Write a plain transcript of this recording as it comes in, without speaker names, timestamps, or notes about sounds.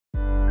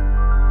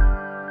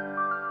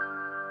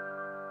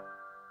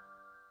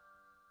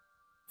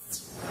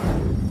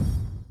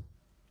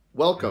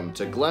Welcome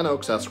to Glen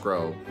Oaks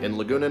Escrow in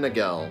Laguna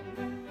Niguel.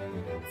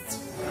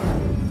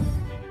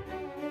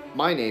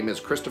 My name is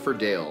Christopher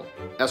Dale,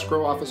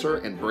 Escrow Officer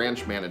and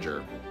Branch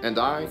Manager, and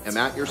I am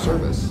at your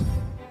service.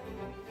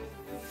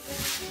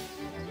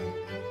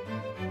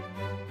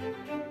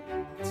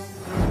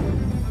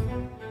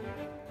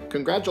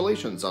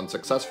 Congratulations on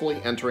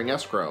successfully entering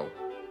escrow.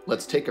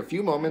 Let's take a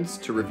few moments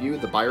to review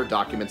the buyer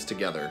documents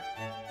together.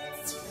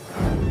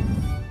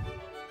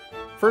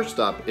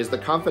 First up is the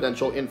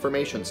confidential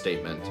information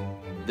statement.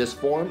 This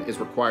form is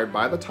required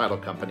by the title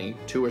company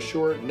to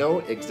assure no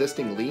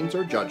existing liens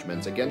or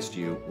judgments against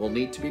you will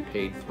need to be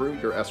paid through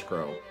your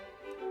escrow.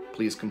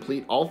 Please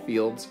complete all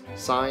fields,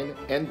 sign,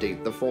 and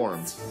date the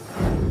form.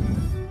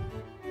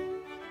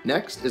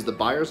 Next is the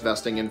buyer's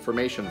vesting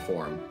information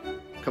form.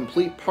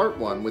 Complete Part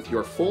 1 with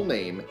your full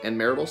name and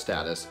marital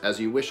status as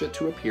you wish it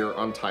to appear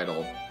on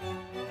title.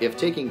 If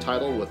taking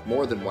title with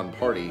more than one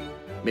party,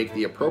 make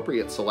the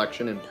appropriate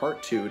selection in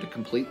Part 2 to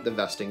complete the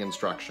vesting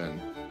instruction.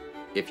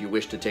 If you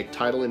wish to take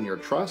title in your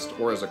trust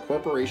or as a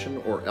corporation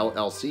or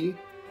LLC,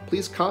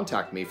 please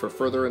contact me for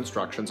further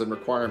instructions and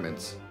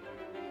requirements.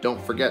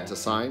 Don't forget to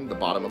sign the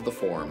bottom of the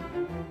form.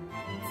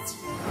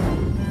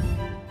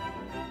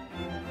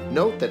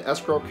 Note that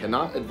escrow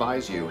cannot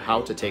advise you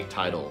how to take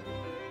title.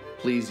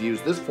 Please use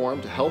this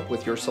form to help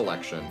with your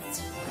selection.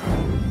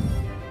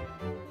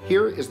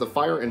 Here is the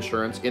fire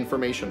insurance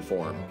information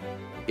form.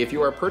 If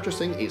you are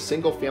purchasing a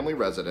single-family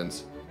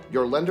residence,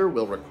 your lender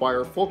will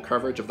require full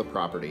coverage of the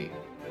property.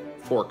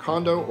 For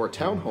condo or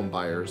townhome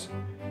buyers,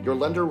 your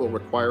lender will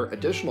require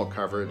additional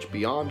coverage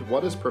beyond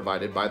what is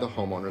provided by the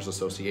Homeowners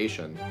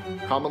Association,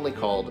 commonly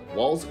called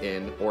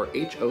Walls-In or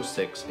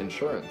HO6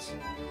 insurance.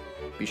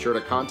 Be sure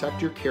to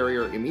contact your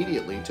carrier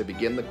immediately to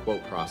begin the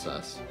quote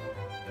process.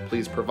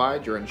 Please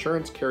provide your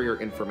insurance carrier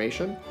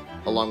information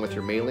along with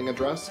your mailing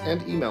address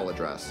and email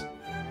address,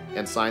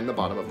 and sign the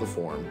bottom of the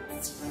form.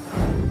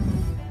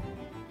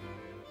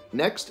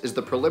 Next is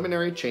the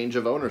preliminary change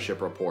of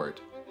ownership report.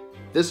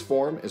 This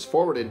form is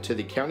forwarded to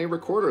the county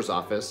recorder's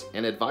office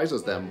and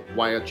advises them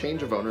why a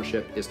change of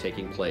ownership is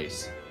taking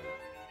place.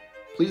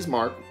 Please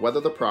mark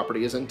whether the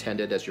property is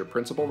intended as your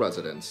principal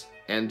residence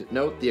and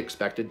note the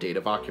expected date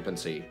of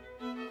occupancy.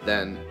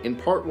 Then, in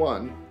Part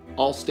 1,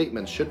 all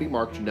statements should be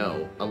marked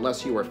no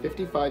unless you are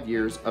 55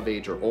 years of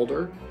age or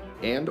older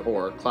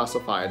and/or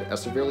classified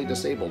as severely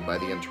disabled by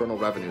the Internal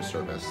Revenue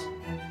Service.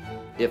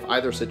 If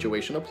either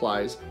situation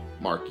applies,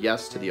 mark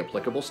yes to the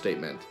applicable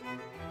statement.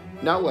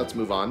 Now let's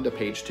move on to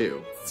page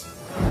 2.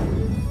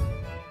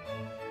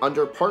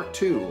 Under Part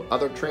 2,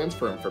 Other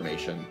Transfer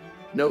Information,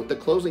 note the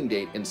closing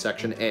date in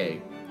Section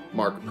A,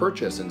 mark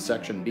Purchase in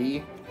Section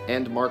B,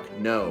 and mark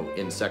No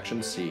in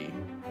Section C.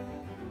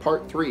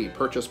 Part 3,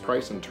 Purchase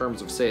Price and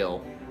Terms of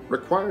Sale,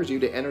 requires you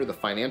to enter the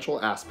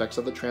financial aspects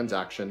of the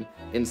transaction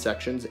in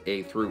Sections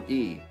A through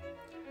E.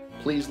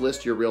 Please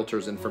list your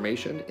realtor's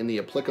information in the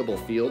applicable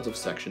fields of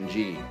Section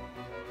G.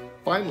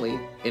 Finally,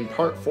 in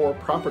Part 4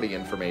 Property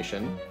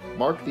Information,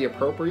 mark the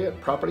appropriate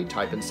property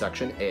type in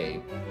Section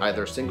A,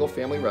 either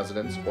single-family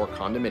residence or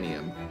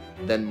condominium,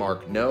 then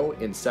mark No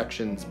in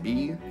Sections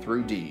B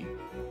through D.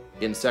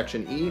 In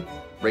Section E,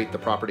 rate the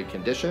property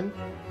condition,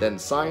 then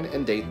sign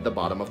and date the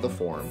bottom of the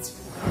form.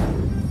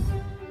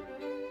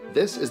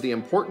 This is the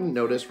important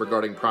notice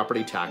regarding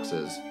property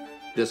taxes.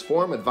 This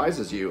form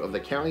advises you of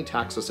the county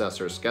tax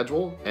assessor's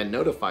schedule and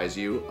notifies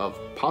you of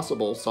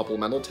possible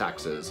supplemental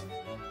taxes.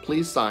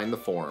 Please sign the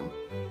form.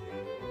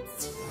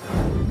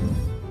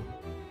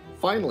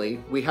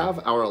 Finally, we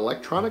have our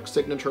electronic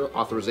signature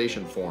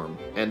authorization form,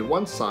 and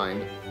once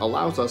signed,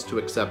 allows us to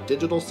accept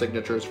digital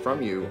signatures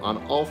from you on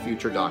all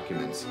future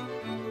documents.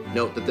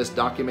 Note that this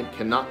document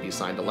cannot be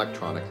signed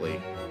electronically.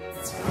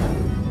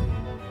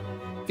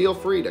 Feel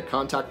free to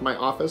contact my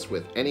office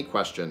with any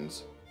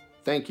questions.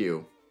 Thank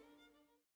you.